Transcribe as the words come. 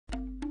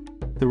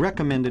The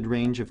recommended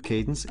range of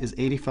cadence is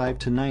 85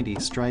 to 90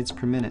 strides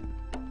per minute.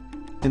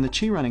 In the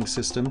chi running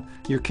system,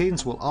 your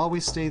cadence will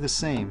always stay the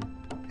same,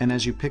 and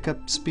as you pick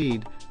up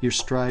speed, your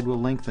stride will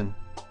lengthen.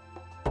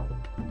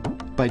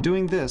 By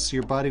doing this,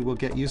 your body will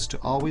get used to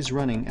always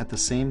running at the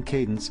same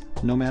cadence,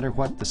 no matter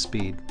what the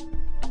speed.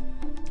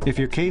 If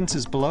your cadence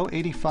is below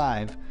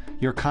 85,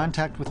 your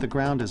contact with the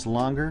ground is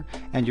longer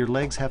and your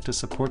legs have to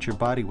support your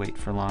body weight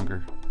for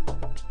longer.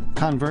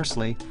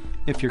 Conversely,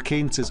 if your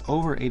cadence is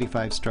over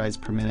 85 strides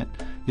per minute,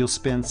 you'll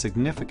spend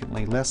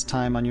significantly less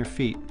time on your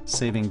feet,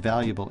 saving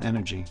valuable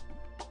energy.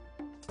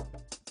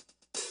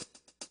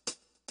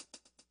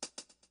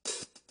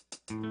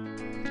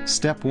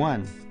 Step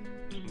 1.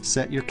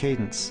 Set your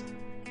cadence.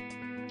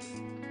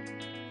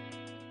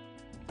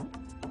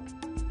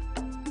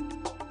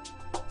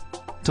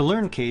 To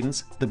learn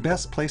cadence, the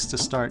best place to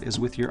start is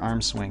with your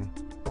arm swing.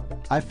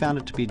 I've found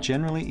it to be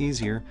generally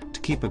easier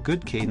to keep a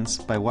good cadence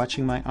by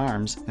watching my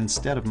arms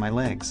instead of my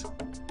legs.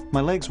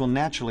 My legs will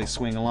naturally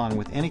swing along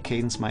with any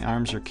cadence my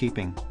arms are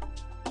keeping.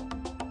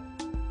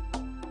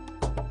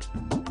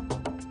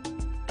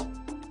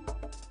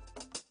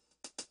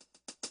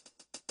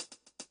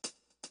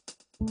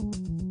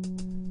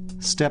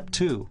 Step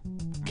 2.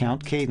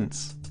 Count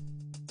cadence.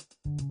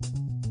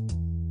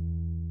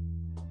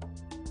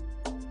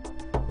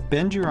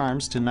 Bend your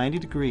arms to 90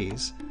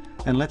 degrees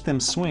and let them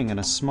swing in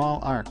a small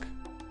arc.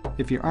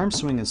 If your arm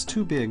swing is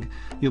too big,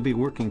 you'll be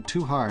working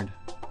too hard.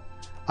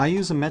 I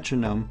use a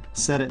metronome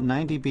set at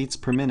 90 beats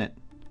per minute,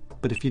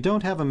 but if you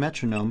don't have a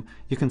metronome,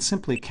 you can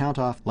simply count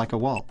off like a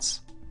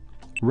waltz.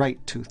 Right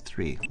 2,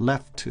 3,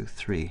 left 2,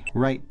 3,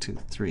 right 2,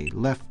 3,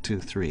 left 2,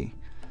 3.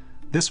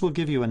 This will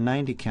give you a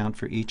 90 count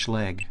for each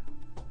leg.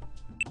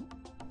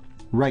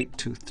 Right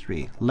 2,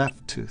 3,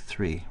 left 2,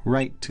 3,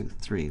 right 2,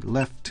 3,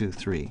 left 2,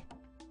 3.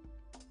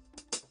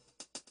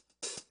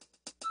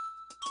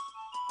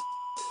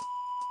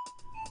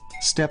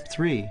 Step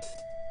 3.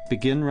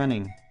 Begin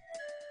running.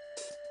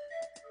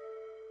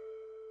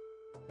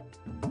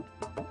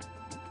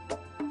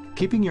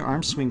 Keeping your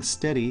arm swing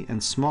steady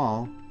and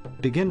small,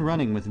 begin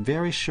running with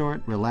very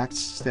short,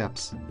 relaxed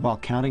steps while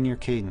counting your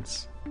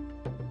cadence.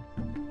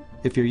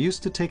 If you're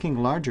used to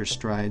taking larger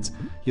strides,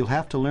 you'll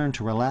have to learn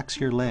to relax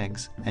your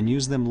legs and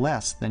use them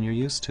less than you're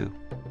used to.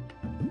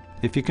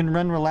 If you can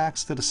run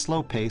relaxed at a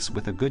slow pace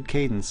with a good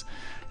cadence,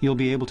 you'll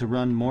be able to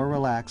run more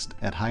relaxed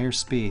at higher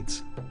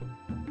speeds.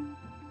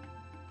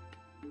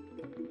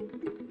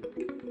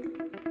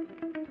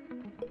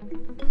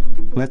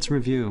 Let's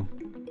review.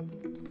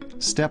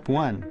 Step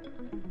 1.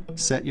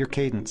 Set your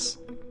cadence.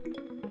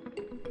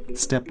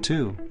 Step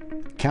 2.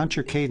 Count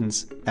your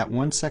cadence at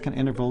 1 second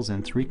intervals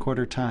in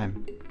 3/4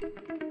 time.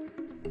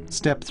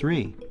 Step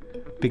 3.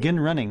 Begin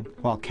running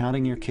while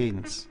counting your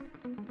cadence.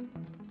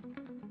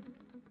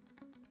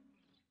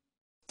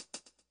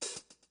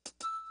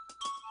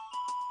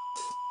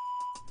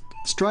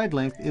 Stride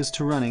length is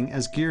to running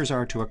as gears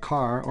are to a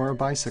car or a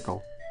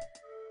bicycle.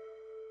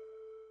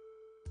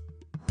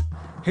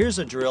 Here's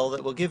a drill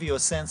that will give you a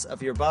sense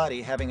of your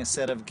body having a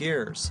set of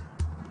gears.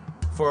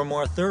 For a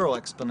more thorough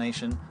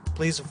explanation,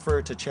 please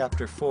refer to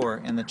Chapter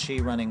 4 in the Chi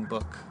Running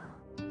book.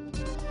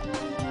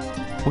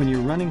 When you're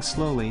running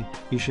slowly,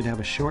 you should have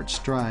a short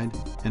stride,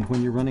 and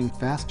when you're running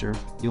faster,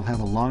 you'll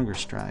have a longer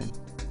stride.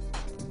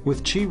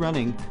 With Chi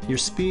running, your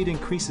speed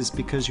increases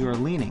because you are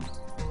leaning.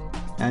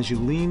 As you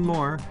lean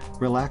more,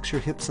 relax your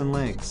hips and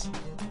legs.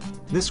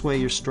 This way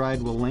your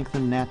stride will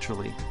lengthen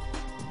naturally.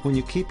 When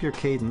you keep your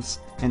cadence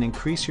and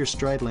increase your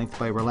stride length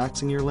by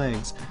relaxing your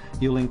legs,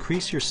 you'll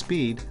increase your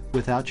speed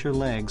without your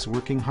legs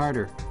working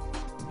harder.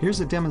 Here's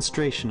a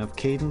demonstration of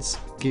cadence,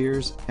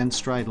 gears, and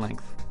stride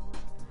length.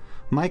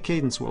 My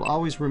cadence will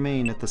always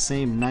remain at the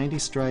same 90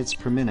 strides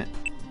per minute.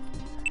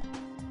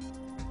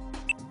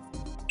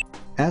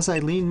 As I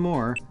lean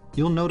more,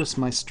 you'll notice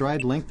my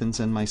stride lengthens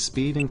and my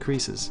speed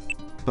increases,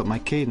 but my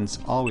cadence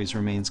always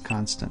remains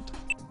constant.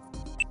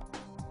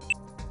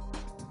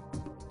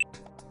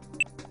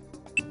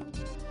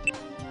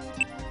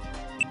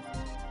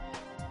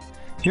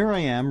 Here I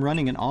am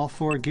running in all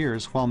 4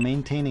 gears while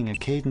maintaining a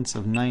cadence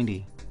of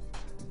 90.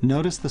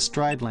 Notice the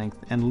stride length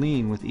and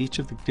lean with each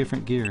of the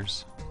different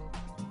gears.